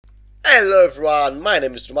Hello everyone, my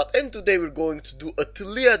name is Drewmatth and today we're going to do a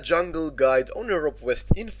Taliyah Jungle guide on Europe West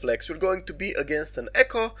Inflex. We're going to be against an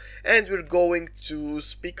Ekko and we're going to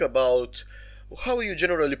speak about how you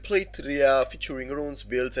generally play Taliyah, featuring runes,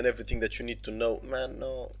 builds and everything that you need to know. Man,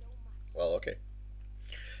 no. Well, okay.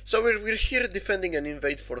 So we're here defending an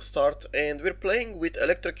invade for a start, and we're playing with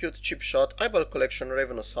Electrocute, Chip Shot, Eyeball Collection,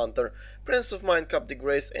 Ravenous Hunter, Prince of Mind, Captive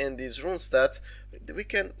Grace, and these rune stats. We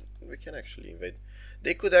can actually invade.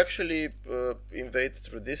 They could actually invade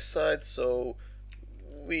through this side, so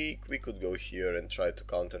we could go here and try to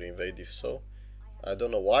counter invade if so. I don't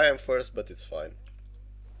know why I'm first, but it's fine.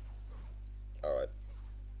 Alright.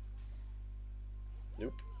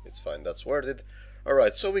 Nope, it's fine, that's worth it.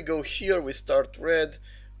 Alright, so we go here, we start red.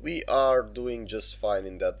 We are doing just fine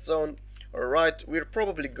in that zone. Alright, we're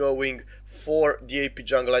probably going for the AP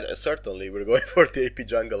jungle item. Certainly we're going for the AP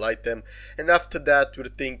jungle item. And after that we're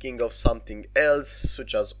thinking of something else,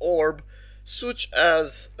 such as orb, such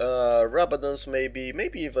as Rabadons,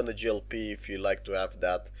 maybe even a GLP if you like to have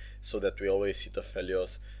that, so that we always hit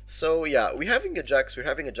Aphelios. So yeah, we're having a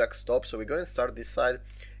Jax top, so we're going to start this side.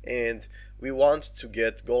 And we want to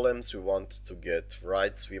get golems, we want to get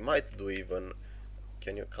rights, we might do even...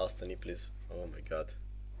 Can you cast any, please? Oh my god.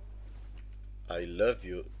 I love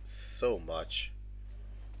you so much.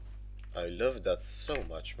 I love that so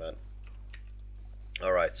much, man.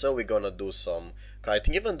 Alright, so we're gonna do some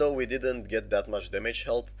kiting. Even though we didn't get that much damage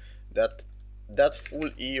help, that full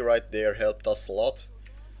E right there helped us a lot.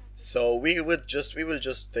 So we will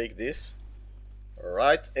just take this.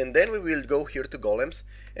 Alright, and then we will go here to golems.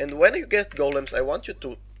 And when you get golems, I want you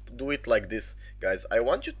to do it like this, guys. I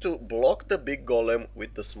want you to block the big golem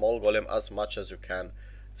with the small golem as much as you can.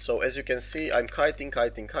 So as you can see, I'm kiting.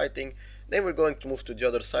 Then we're going to move to the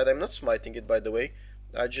other side. I'm not smiting it, by the way.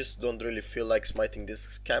 I just don't really feel like smiting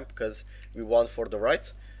this camp because we want for the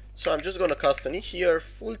rights. So I'm just gonna cast an E here,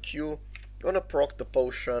 full Q, gonna proc the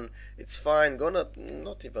potion. It's fine.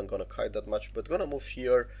 Not even gonna kite that much, but gonna move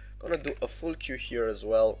here. Gonna do a full Q here as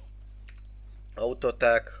well. Auto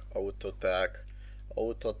attack,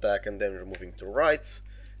 and then we're moving to rights.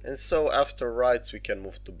 And so after rights we can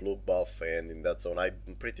move to blue buff, and in that zone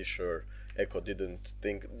I'm pretty sure Ekko didn't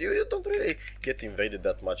think... You don't really get invaded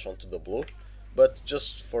that much onto the blue, but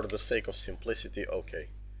just for the sake of simplicity, okay.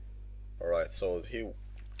 Alright, so he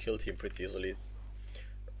killed him pretty easily.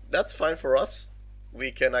 That's fine for us. We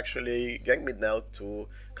can actually gank mid now to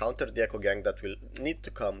counter the Ekko gang that will need to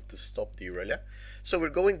come to stop the Irelia. So we're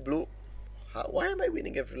going blue. Why am I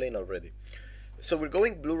winning every lane already? So we're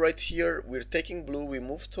going blue right here, we're taking blue, we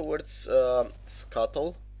move towards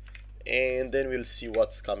Scuttle, and then we'll see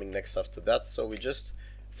what's coming next after that. So we just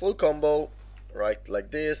full combo, right, like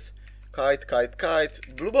this, kite.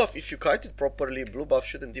 Blue buff, if you kite it properly, blue buff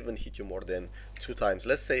shouldn't even hit you more than 2 times.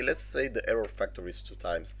 Let's say the error factor is 2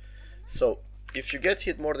 times. So if you get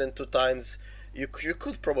hit more than 2 times, you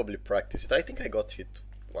could probably practice it. I think I got hit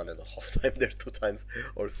 1.5 times there, 2 times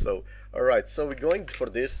or so. Alright, so we're going for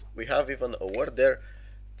this. We have even a ward there.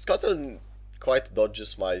 Scuttle quite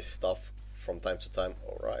dodges my stuff from time to time.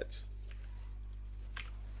 Alright.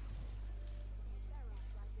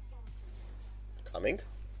 Coming.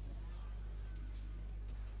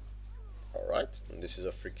 Alright, and this is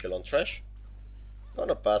a free kill on Trash.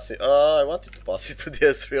 Gonna pass it. I wanted to pass it to the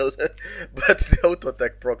Ezreal, but the auto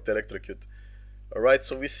attack proc the Electrocute. Alright,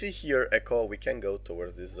 so we see here Ekko, we can go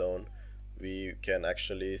towards this zone. We can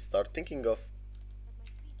actually start thinking of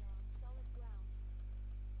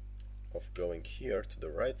going here to the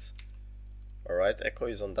right. Alright, Ekko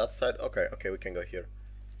is on that side. Okay, we can go here.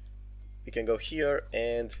 We can go here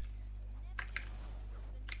and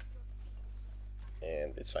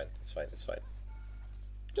it's fine.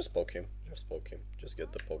 Just poke him, just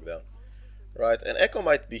get the poke down. Right, and Ekko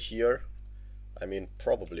might be here. I mean,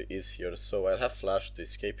 probably is here, so I'll have flash to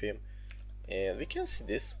escape him. And we can see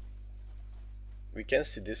this. We can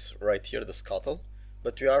see this right here, the Scuttle.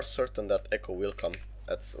 But we are certain that Ekko will come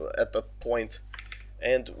at that point.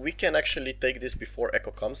 And we can actually take this before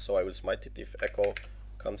Ekko comes, so I will smite it if Ekko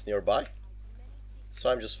comes nearby. So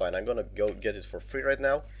I'm just fine, I'm gonna go get it for free right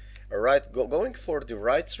now. Alright, going for the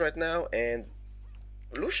rights right now, and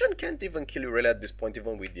Lucian can't even kill Irelia at this point,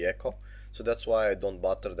 even with the Ekko. So that's why I don't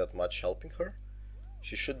bother that much helping her.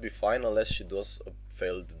 She should be fine unless she does a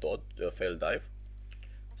failed dive.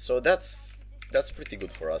 So that's pretty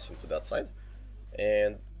good for us into that side.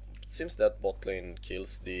 And it seems that bot lane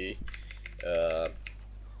kills the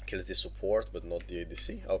support, but not the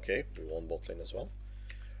ADC. Okay, we won bot lane as well.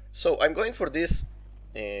 So I'm going for this,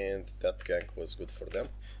 and that gank was good for them.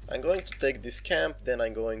 I'm going to take this camp, then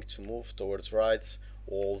I'm going to move towards rights,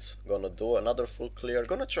 walls. Gonna do another full clear.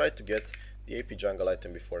 Gonna try to get the AP jungle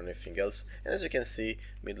item before anything else. And as you can see,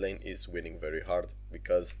 mid lane is winning very hard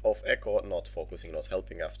because of Ekko not focusing, not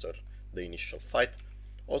helping after the initial fight.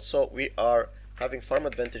 Also, we are having farm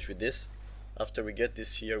advantage with this. After we get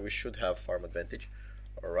this here, we should have farm advantage.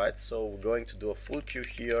 Alright, so we're going to do a full Q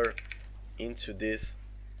here into this.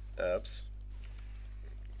 Oops.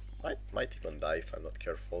 Might even die if I'm not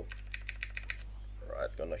careful.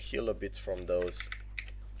 Alright, gonna heal a bit from those.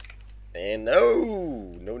 And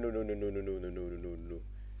no! No.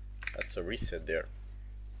 That's a reset there.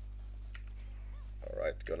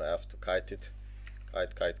 Alright, gonna have to kite it.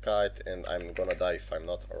 Kite, and I'm gonna die if I'm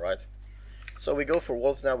not. Alright. So we go for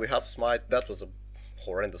wolves now. We have smite. That was a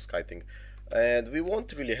horrendous kiting. And we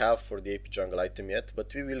won't really have for the AP jungle item yet,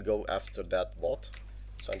 but we will go after that bot.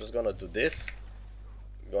 So I'm just gonna do this.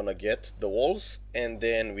 Gonna get the walls, and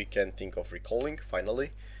then we can think of recalling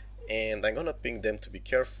finally. And I'm gonna ping them to be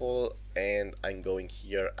careful, and I'm going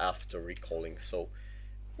here after recalling. So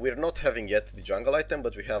we're not having yet the jungle item,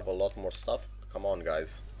 but we have a lot more stuff. Come on,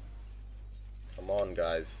 guys. Come on,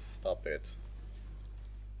 guys. Stop it.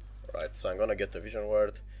 Alright, so I'm gonna get the vision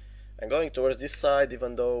word. I'm going towards this side,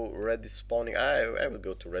 even though red is spawning. I will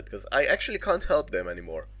go to red, because I actually can't help them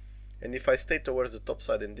anymore. And if I stay towards the top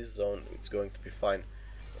side in this zone, it's going to be fine.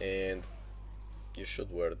 And you should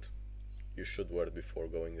ward. You should ward before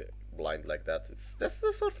going blind like that. That's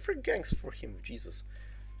a free ganks for him, Jesus.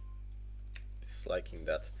 Disliking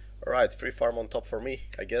that. Alright, free farm on top for me,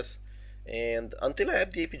 I guess. And until I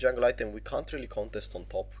have the AP jungle item, we can't really contest on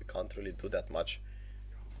top. We can't really do that much.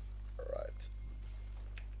 Alright.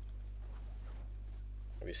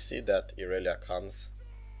 We see that Irelia comes.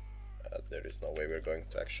 There is no way we're going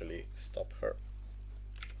to actually stop her.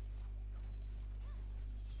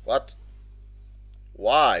 What?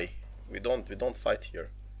 Why? We don't fight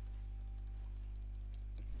here.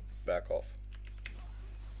 Back off.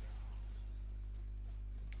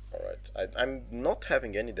 Alright, I'm not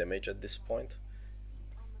having any damage at this point.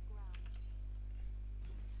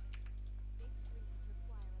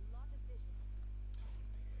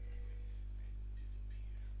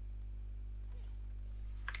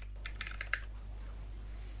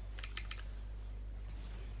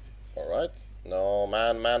 Alright. No,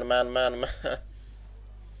 man.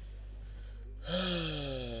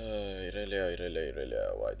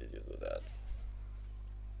 Irelia, why did you do that?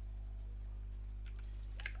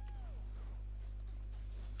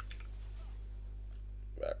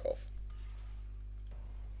 Back off.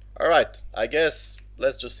 Alright, I guess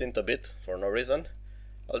let's just int a bit for no reason.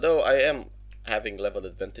 Although I am having level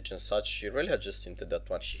advantage and such, she really had just inted that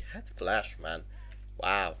one. She had flash, man.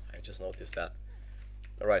 Wow, I just noticed that.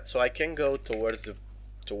 Alright, so I can go towards the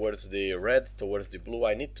red, towards the blue.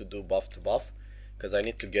 I need to do buff to buff, because I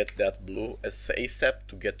need to get that blue as ASAP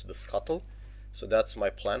to get to the scuttle. So that's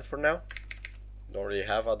my plan for now. Don't really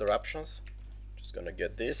have other options. Just gonna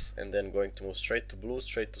get this, and then going to move straight to blue,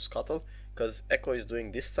 straight to scuttle. Because Ekko is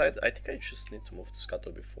doing this side, I think I just need to move to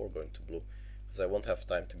scuttle before going to blue, because I won't have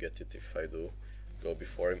time to get it if I do go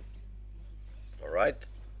before him. Alright.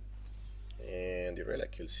 And Irelia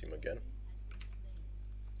kills him again.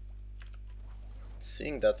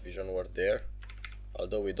 Seeing that vision ward there,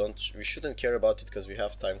 although we shouldn't care about it because we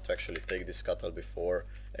have time to actually take this scuttle before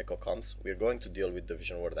Ekko comes. We're going to deal with the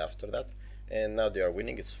vision ward after that, and now they are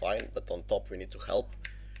winning, it's fine, but on top we need to help.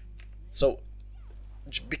 So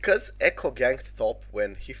because Ekko ganked top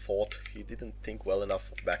when he fought, he didn't think well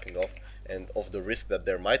enough of backing off and of the risk that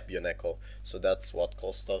there might be an Ekko, so that's what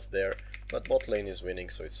cost us there. But bot lane is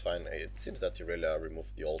winning, so it's fine. It seems that Irelia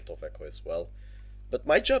removed the ult of Ekko as well. But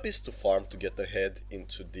my job is to farm to get ahead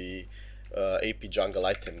into the AP jungle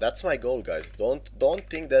item. That's my goal, guys. Don't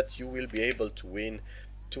think that you will be able to win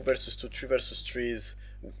 2 versus 2, 3 versus 3s.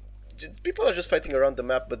 People are just fighting around the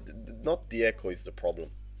map, but not the Ekko is the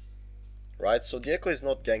problem. Right? So the Ekko is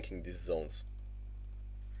not ganking these zones.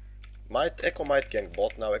 Ekko might gank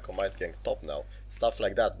bot now, Ekko might gank top now, stuff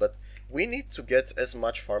like that. But we need to get as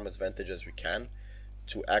much farm advantage as we can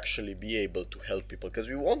to actually be able to help people, because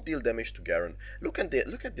we won't deal damage to Garen. Look at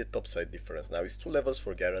the top side difference now. It's 2 levels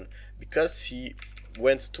for Garen because he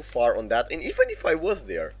went too far on that. And even if I was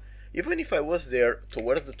there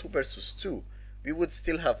towards the 2 versus 2, we would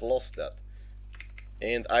still have lost that.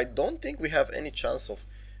 And I don't think we have any chance of...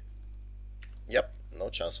 Yep, no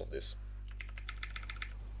chance of this.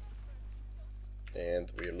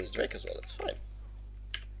 And we lose Drake as well, it's fine.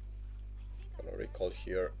 I'm gonna recall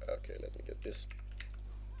here. Okay, let me get this.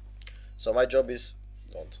 So my job is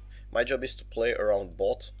to play around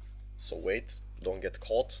bot. So wait, don't get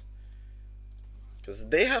caught, because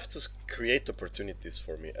they have to create opportunities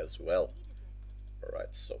for me as well.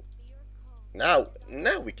 Alright, so now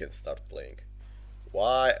we can start playing.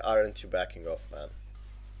 Why aren't you backing off, man?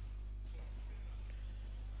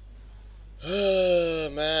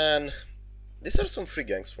 Man, these are some free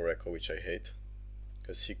ganks for Ekko, which I hate,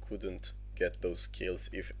 because he couldn't get those kills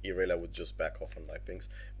if Irelia would just back off on my pings.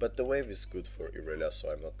 But the wave is good for Irelia,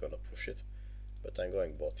 so I'm not gonna push it. But I'm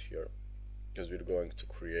going bot here, because we're going to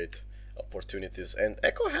create opportunities. And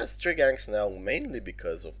Ekko has 3 ganks now, mainly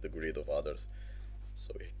because of the greed of others.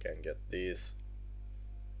 So we can get this.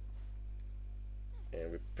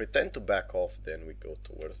 And we pretend to back off, then we go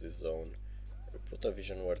towards this zone. We put a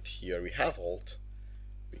vision ward here. We have ult.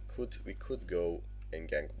 We could go and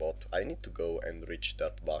gank bot. I need to go and reach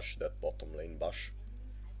that bush, that bottom lane bush.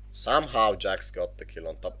 Somehow Jax got the kill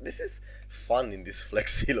on top. This is fun in this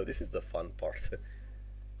flex silo. This is the fun part.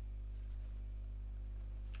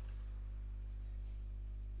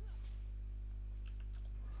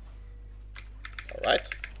 Alright.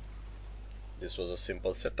 This was a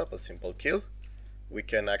simple setup, a simple kill. We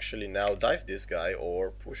can actually now dive this guy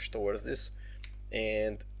or push towards this.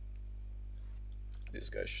 And this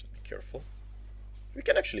guy should be careful. We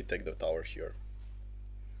can actually take the tower here.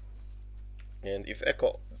 And if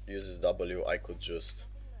Ekko uses W, I could just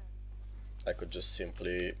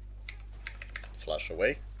simply flash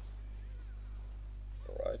away.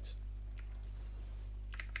 Alright.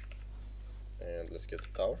 And let's get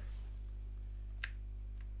the tower.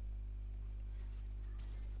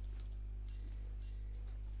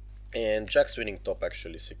 And Jax winning top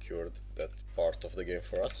actually secured that part of the game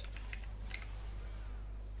for us.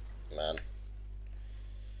 Man.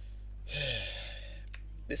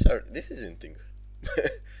 This is inting.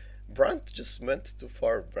 Brand just went too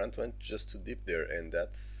far. Brand went just too deep there, and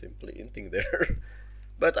that's simply inting there.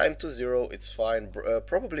 But I'm 2-0, it's fine.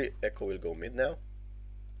 Probably Ekko will go mid now.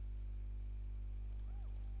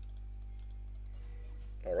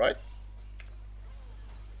 Alright.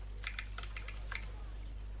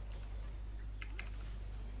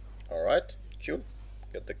 Alright, Q,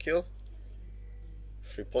 get the kill.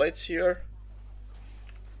 3 plates here.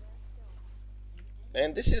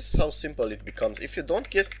 And this is how simple it becomes. If you don't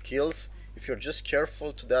get kills, if you're just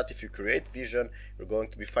careful to that, if you create vision, you're going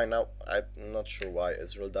to be fine. Now, I'm not sure why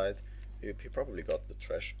Ezreal died. He probably got the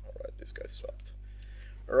trash. Alright, this guy swapped.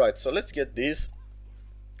 Alright, so let's get this.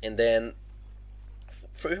 And then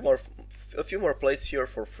a few more plates here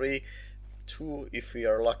for free. 2 if we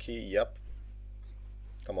are lucky, yep.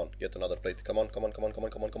 Come on, get another plate. Come on, come on, come on, come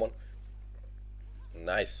on, come on, come on.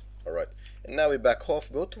 Nice. Alright. And now we back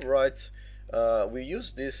off, go to right. We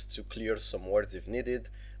use this to clear some wards if needed,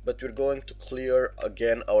 but we're going to clear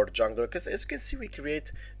again our jungler, because as you can see we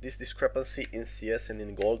create this discrepancy in CS and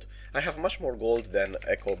in gold. I have much more gold than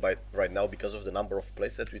Ekko right now because of the number of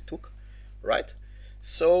plays that we took, right?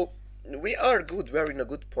 So we are good, we are in a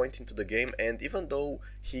good point into the game, and even though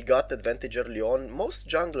he got advantage early on, most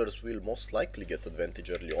junglers will most likely get advantage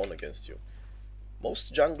early on against you.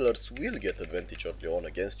 Most junglers will get advantage early on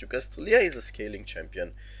against you, because Taliyah is a scaling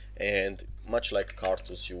champion, and much like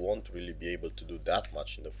Karthus, you won't really be able to do that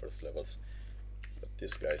much in the first levels. But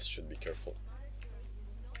these guys should be careful.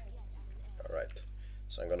 Alright,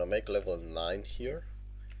 so I'm gonna make level 9 here.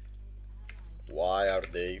 Why are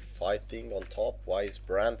they fighting on top? Why is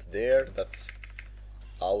Brand there? That's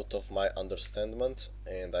out of my understanding,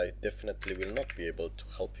 and I definitely will not be able to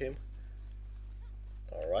help him.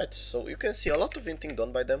 Alright, so you can see a lot of inting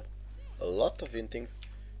done by them. A lot of inting.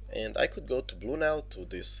 And I could go to blue now, to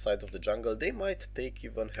this side of the jungle. They might take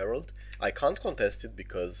even Herald. I can't contest it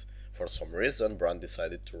because for some reason Brand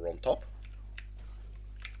decided to roam top.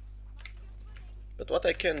 But what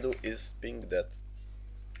I can do is ping that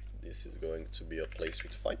this is going to be a place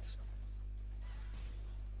with fights.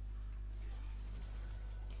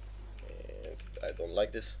 And I don't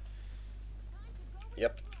like this.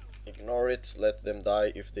 Yep, ignore it, let them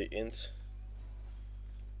die if they int.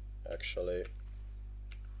 Actually...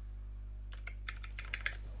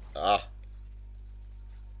 Ah.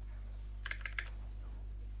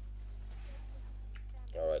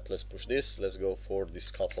 Alright, let's push this, let's go for this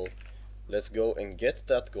scuttle. Let's go and get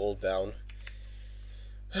that gold down.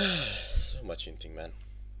 So much inting, man.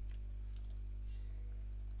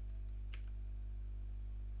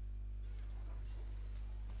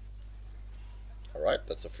 Alright,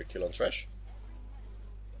 that's a free kill on trash.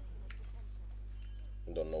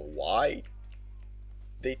 Don't know why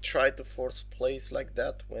they try to force plays like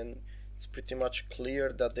that when it's pretty much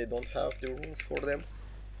clear that they don't have the room for them.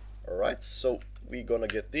 Alright, so we're gonna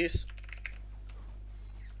get this.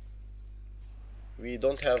 We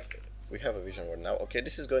have a vision ward now. Okay,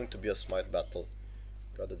 this is going to be a smite battle.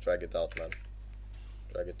 Gotta drag it out, man.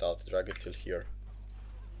 Drag it out, drag it till here.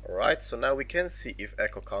 Alright, so now we can see if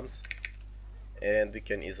Ekko comes, and we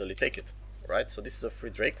can easily take it. Alright, so this is a free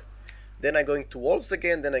Drake. Then I'm going to Wolves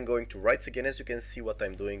again, then I'm going to Rights again. As you can see what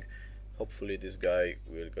I'm doing. Hopefully this guy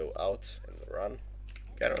will go out and run.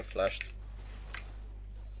 Garen flashed,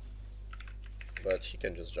 but he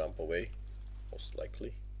can just jump away, most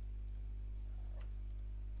likely.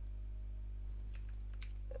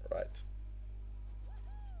 Alright.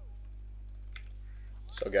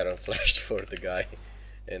 So Garen flashed for the guy,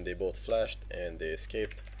 and they both flashed, and they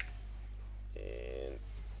escaped. And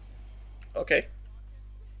okay.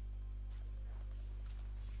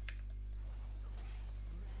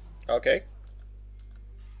 Okay.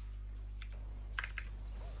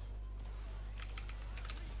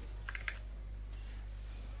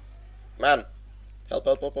 Man, help,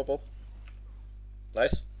 help, help, help, help.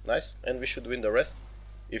 Nice, nice. And we should win the rest.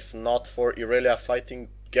 If not for Irelia fighting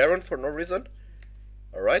Garen for no reason.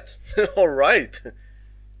 Alright, alright.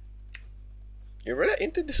 Irelia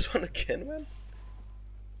into this one again, man.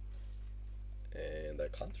 And I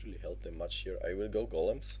can't really help them much here. I will go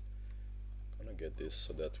golems. Gonna get this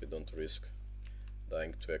so that we don't risk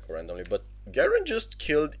dying to Ekko randomly. But Garen just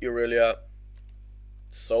killed Irelia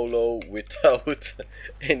solo without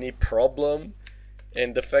any problem.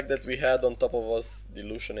 And the fact that we had on top of us the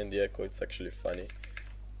Lucian and the Ekko, it's actually funny.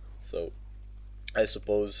 So I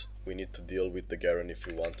suppose we need to deal with the Garen if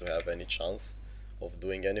we want to have any chance of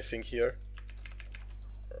doing anything here.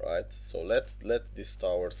 Alright, so let these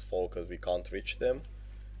towers fall because we can't reach them,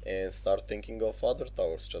 and start thinking of other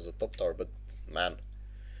towers, just a top tower, but man.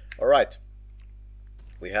 Alright,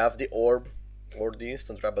 we have the orb or the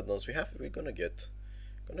instant Rabadons. We're gonna get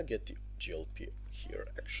the GLP here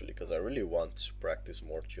actually, because I really want to practice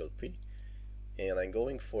more GLP. And I'm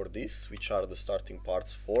going for this, which are the starting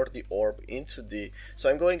parts for the orb into the... So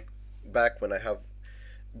I'm going back when I have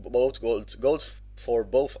both gold for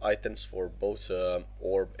both items, for both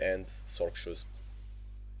orb and SoloQ.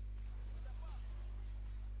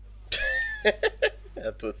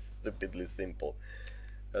 That was stupidly simple.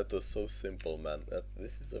 That was so simple, man.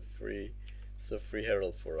 This is a free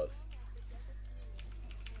herald for us.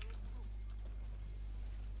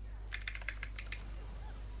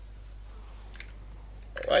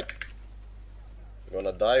 Alright, we're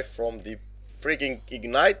gonna die from the freaking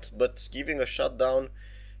ignite, but giving a shutdown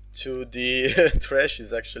to the trash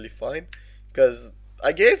is actually fine, because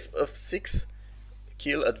I gave a 6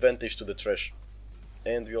 kill advantage to the trash,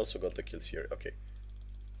 and we also got the kills here. Okay,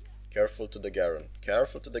 careful to the Garen,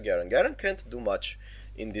 careful to the Garen. Garen can't do much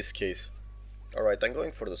in this case. Alright, I'm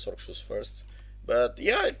going for the SoloQ first, but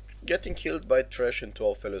yeah, getting killed by trash and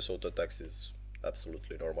 12 failures auto attacks is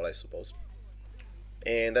absolutely normal, I suppose.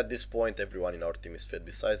 And at this point everyone in our team is fed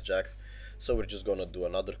besides Jax, so we're just gonna do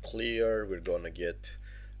another clear. We're gonna get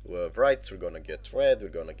Rights, we're gonna get red, we're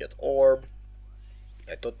gonna get orb.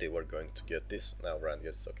 I thought they were going to get this. Now Rand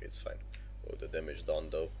gets, okay, it's fine. Oh, the damage done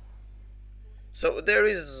though. So there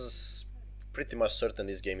is pretty much certain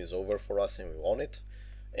this game is over for us and we won it.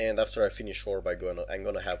 And after I finish orb I'm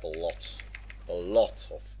gonna have a lot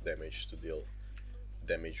of damage to deal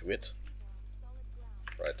damage with.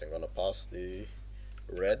 Right, I'm gonna pass the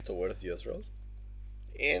red towards the Ezreal,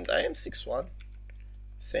 and I am 6-1,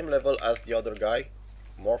 same level as the other guy,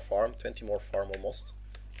 more farm, 20 more farm almost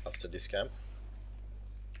after this camp,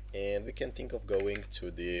 and we can think of going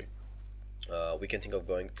to the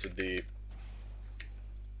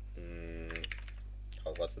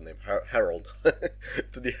what's the name, Herald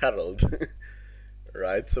to the Herald.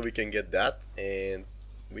 Right, so we can get that and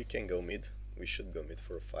we can go mid. We should go mid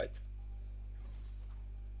for a fight.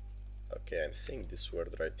 Okay, I'm seeing this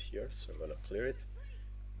word right here, so I'm gonna clear it.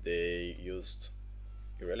 They used...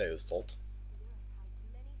 Irelia used ult.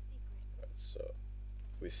 Right, so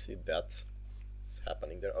we see that it's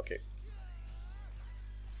happening there. Okay.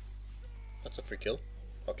 That's a free kill.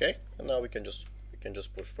 Okay, and now we can just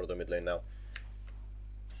push for the mid lane now.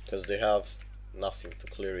 Because they have nothing to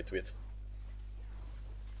clear it with.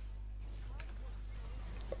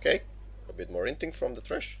 Okay. A bit more inting from the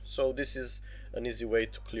trash, so this is an easy way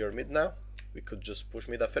to clear mid now. We could just push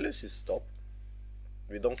mid. Aphelios is top.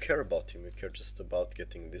 We don't care about him, we care just about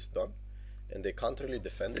getting this done. And they can't really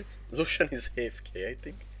defend it. Lucian is AFK, I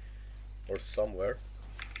think. Or somewhere.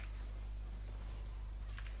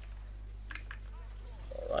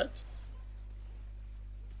 Alright.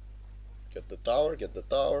 Get the tower, get the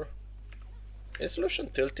tower. Is Lucian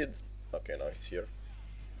tilted? Okay, now he's here.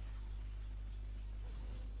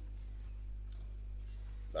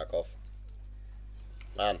 Back off.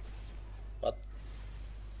 Man. What?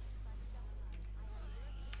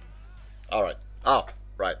 Alright. Oh,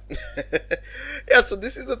 right. Yeah, yeah, so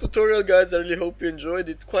this is the tutorial, guys. I really hope you enjoyed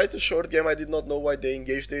it. Quite a short game. I did not know why they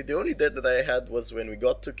engaged it. The only death that I had was when we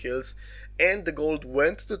got 2 kills and the gold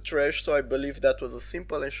went to the trash, so I believe that was a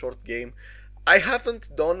simple and short game. I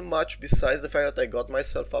haven't done much besides the fact that I got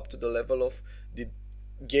myself up to the level of the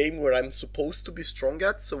game where I'm supposed to be strong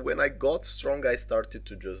at, so when I got strong I started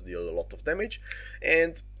to just deal a lot of damage,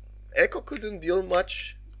 and Ekko couldn't deal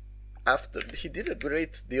much after. He did a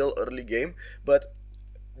great deal early game, but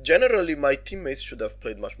generally my teammates should have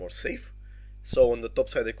played much more safe. So on the top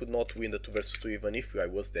side I could not win the 2 versus 2 even if I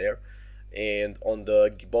was there, and on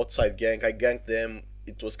the bot side gank I ganked them.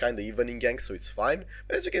 It was kinda even in gank, so it's fine.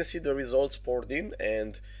 But as you can see, the results poured in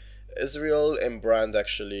and Ezreal and Brand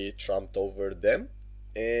actually trumped over them,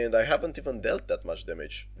 and I haven't even dealt that much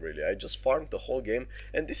damage really. I just farmed the whole game,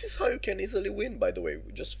 and this is how you can easily win, by the way,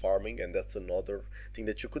 just farming, and that's another thing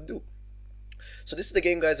that you could do. So this is the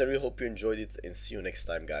game, guys. I really hope you enjoyed it, and see you next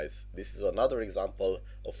time, guys. This is another example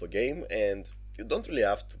of a game, and you don't really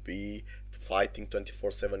have to be fighting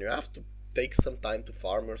 24/7. You have to take some time to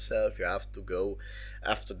farm yourself. You have to go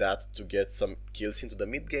after that to get some kills into the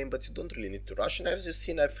mid game, but you don't really need to rush. And as you've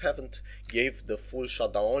seen, I haven't gave the full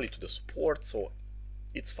shutdown only to the support, so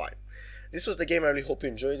it's fine. This was the game. I really hope you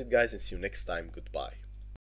enjoyed it, guys, and see you next time. Goodbye.